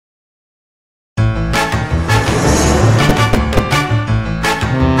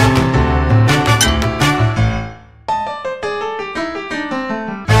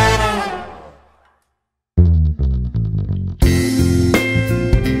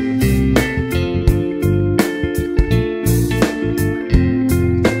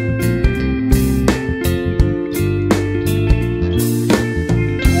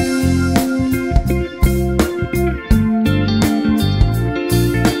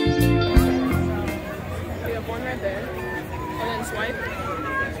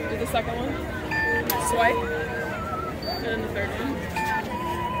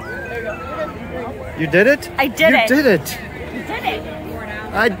You did it? I did it. You did it. You did it.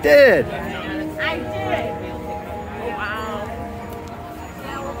 I did. I did it. Wow.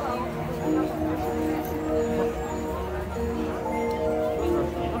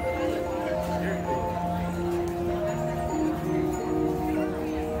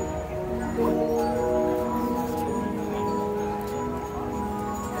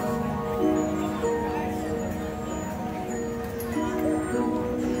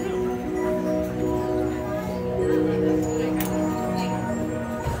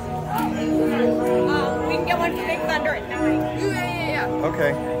 We can get one for Big Thunder at 9. Yeah.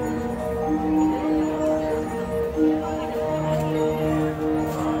 Okay.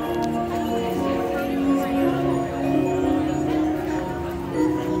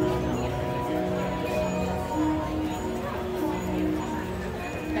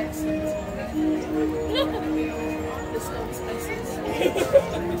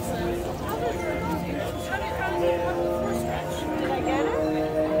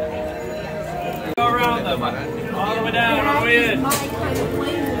 Go around them. All the way down, all the way in.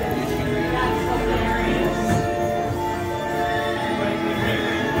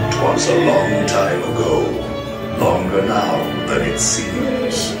 Twas a long time ago, longer now than it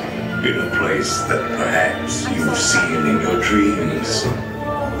seems, in a place that perhaps you've seen in your dreams.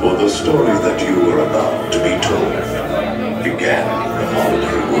 For the story that you were about to be told began in the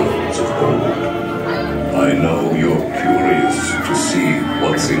holiday worlds of old. I know you're curious to see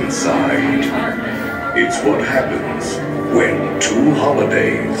what's inside. It's what happens when two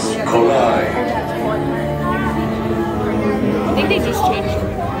holidays collide. I think they just changed it.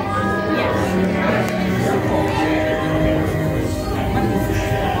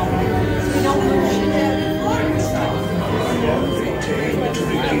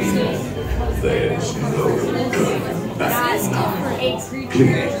 There's no turning back now.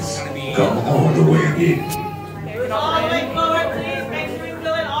 Please, come all the way in. All the way forward, please. Make sure we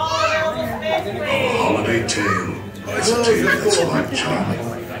fill in all available space, A please. holiday tale is a tale that's quite charming.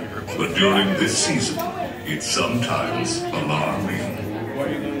 But during this season, it's sometimes alarming.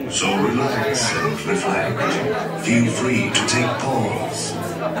 So relax and reflect. Feel free to take pause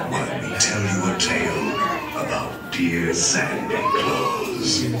while we tell you a tale about dear Santa Claus.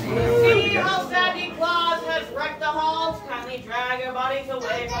 See how Santa Claus has wrecked the halls? Kindly drag your bodies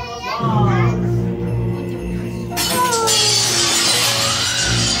away from the walls.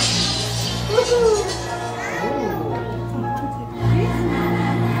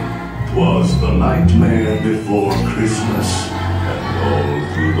 'Twas the nightmare before Christmas, and all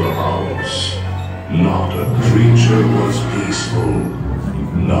through the house, not a creature was peaceful,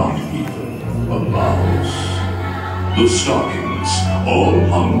 not even a mouse. The stockings, all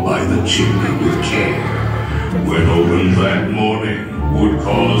hung by the chimney with care, when opened that morning, would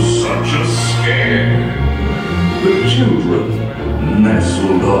cause such a scare. The children,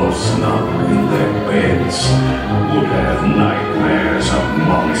 nestled all snug in their beds, would have nightmares of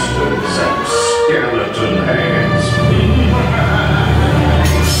monsters and skeleton heads.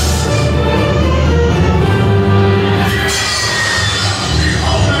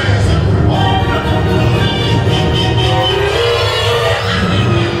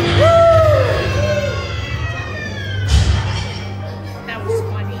 That was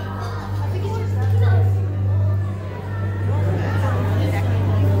funny.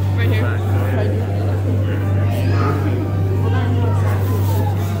 Right here.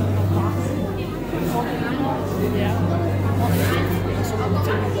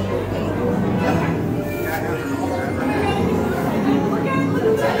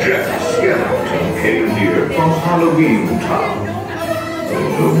 Jack Skellington came here from Halloween Town. The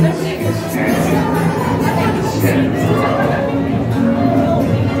note is handed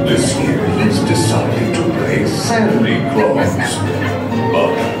This year he's decided to play Santa Claus.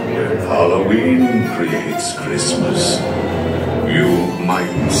 But when Halloween creates Christmas, you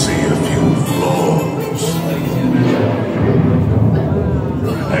might see a few flaws.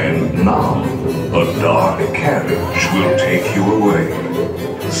 And now, a dark carriage will take you away.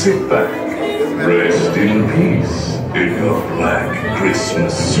 Sit back, rest in peace in your black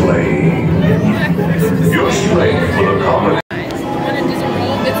Christmas sleigh. Your sleigh full of comedy. When it doesn't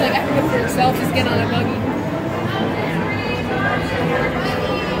roll, it's like Africa for itself, just get on a buggy.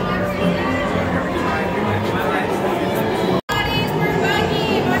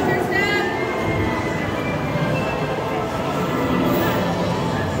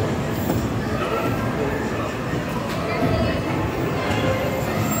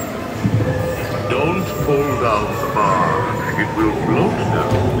 Don't pull down the bar. It will float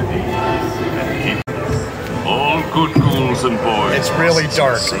down. And keep all good ghouls and boys. It's really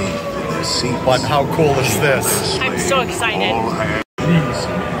dark. safe in their But how cool is this? I'm so excited.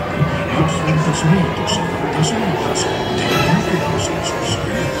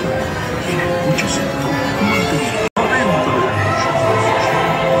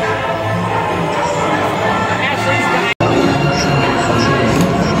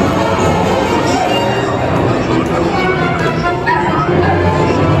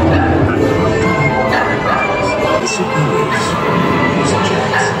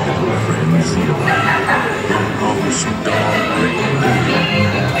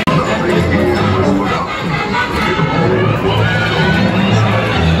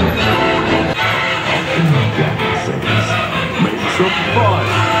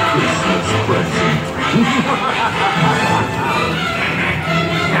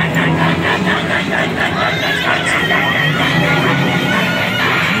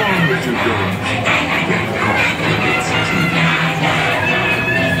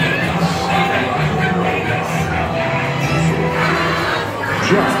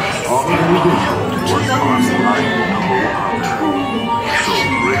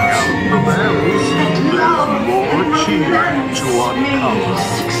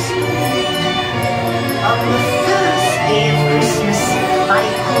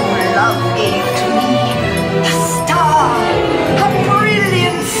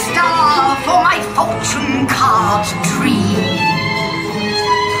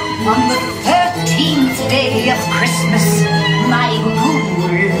 On the 13th day of Christmas, my Pooh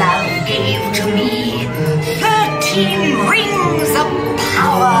love gave to me 13 rings of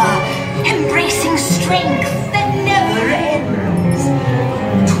power, embracing strength that never ends.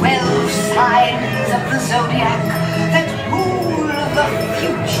 12 signs of the zodiac that rule the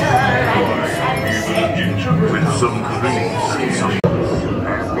future and sunset. With some rings and some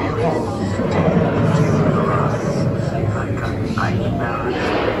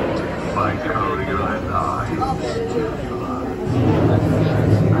by Courier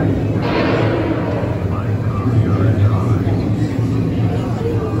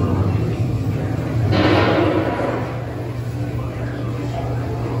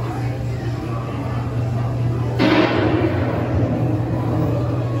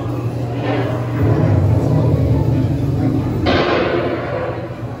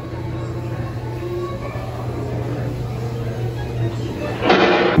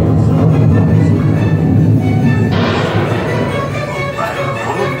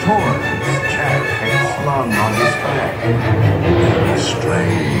and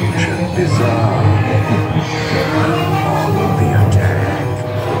strange and bizarre. On the attack.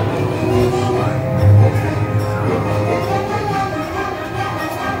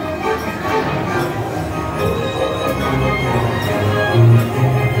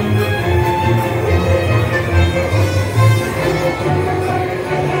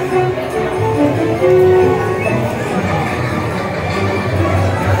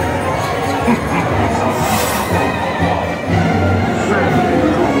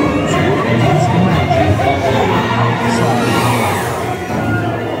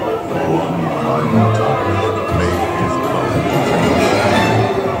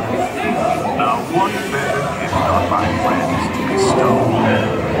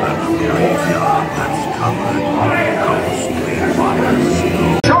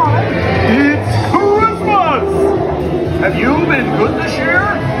 Have you been good this year?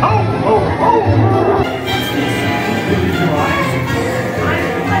 Ho, ho, ho!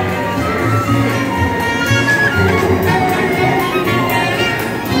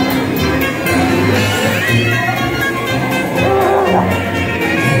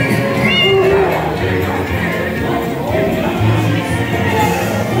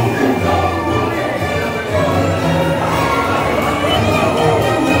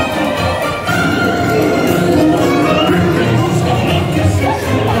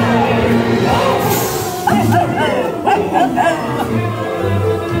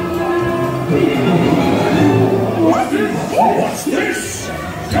 What's this?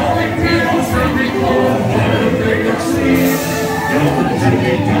 Telling me how friendly clothes and they can see. Don't take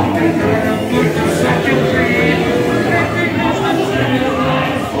it down and with the second tree. Everything else is in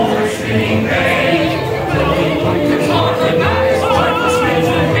line for a singing day. It's hard to nice, but the streets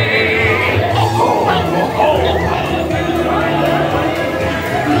are gay. Ho, ho, ho, ho.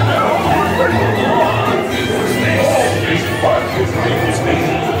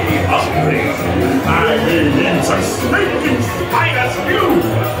 I mean, it's a sneaking spider's view!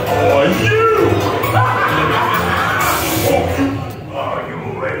 Or you! Are you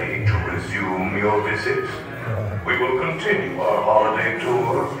ready to resume your visit? We will continue our holiday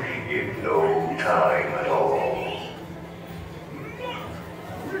tour in no time at all.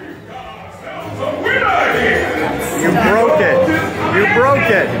 winner here! You broke it. You broke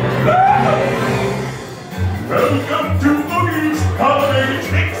it. Welcome to Boogie's Holiday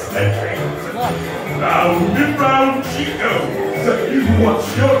Tricks and Treats. Round and round she goes. What's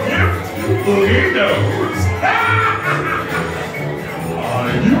your gift? Boogie knows.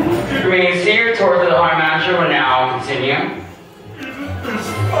 Are you Bringing Seer towards the High Master will now continue. Isn't this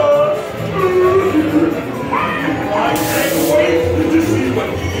fun? I can't wait to see what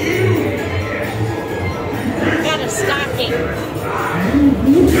you Got a stocking.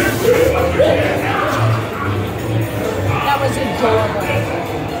 That was adorable.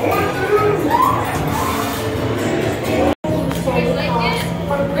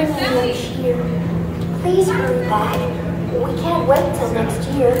 Please hurry back. We can't wait till next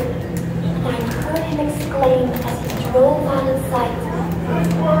year. And I heard him exclaim as he drove out of sight.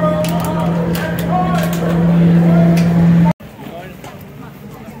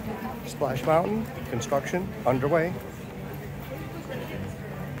 Splash Mountain, construction underway.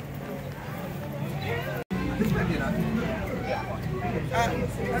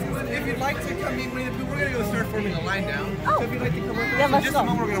 If you'd like to come meet Winnie the Pooh, we're going to go start forming a line down. Oh. So if you'd like to come with us, in just a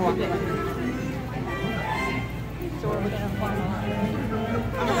moment we're going to walk over. So we're going to follow.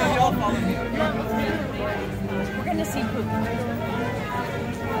 I'm going to have y'all follow me. We're going to see Pooh.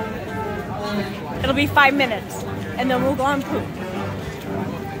 It'll be 5 minutes, and then we'll go on Pooh.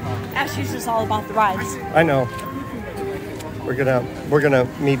 Ashley's just all about the rides. I know. We're gonna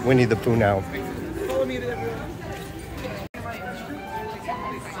meet Winnie the Pooh now. Follow me to that room.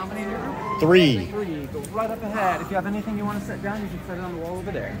 Three. Go right up ahead. If you have anything you want to set down, you can set it on the wall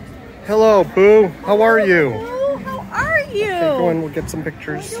over there. Hello, Pooh. How are you? Oh, how are you? Okay, go in. We'll get some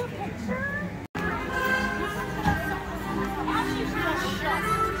pictures.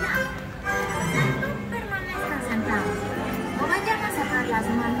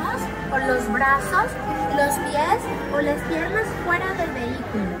 Con los brazos, los pies o las piernas fuera del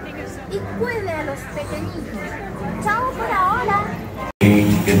vehículo y cuide a los pequeñitos. Chao por ahora.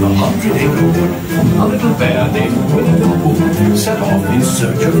 In the haunted acre, a little bear named Winnie the Pooh set off in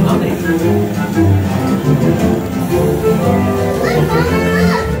search of honey.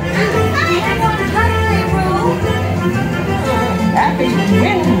 Happy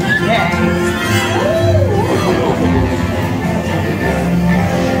Wednesday!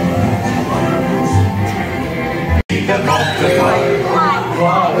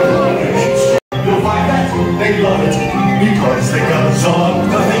 You'll find that they love it because they got on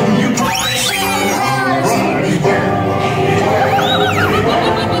the thing you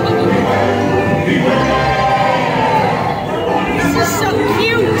This is so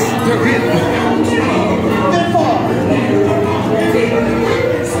cute. They're in. They're far.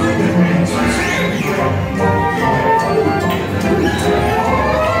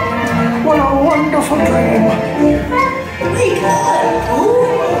 What a wonderful dream. Wake up!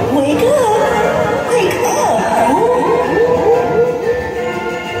 Wake up! Wake up!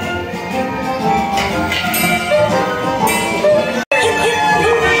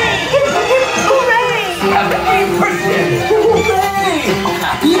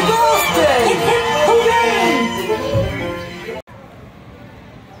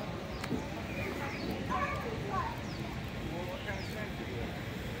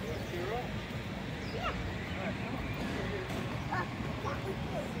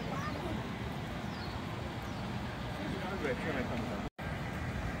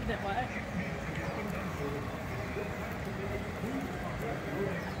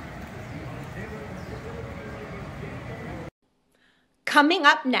 Coming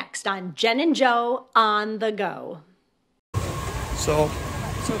up next on Jen and Joe on the Go. So,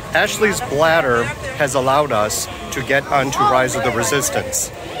 Ashley's bladder has allowed us to get onto Rise of the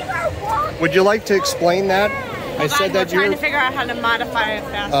Resistance. Would you like to explain that? I said that we're trying to figure out how to modify it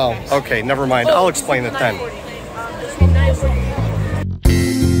faster. Oh, okay, never mind. I'll explain it then.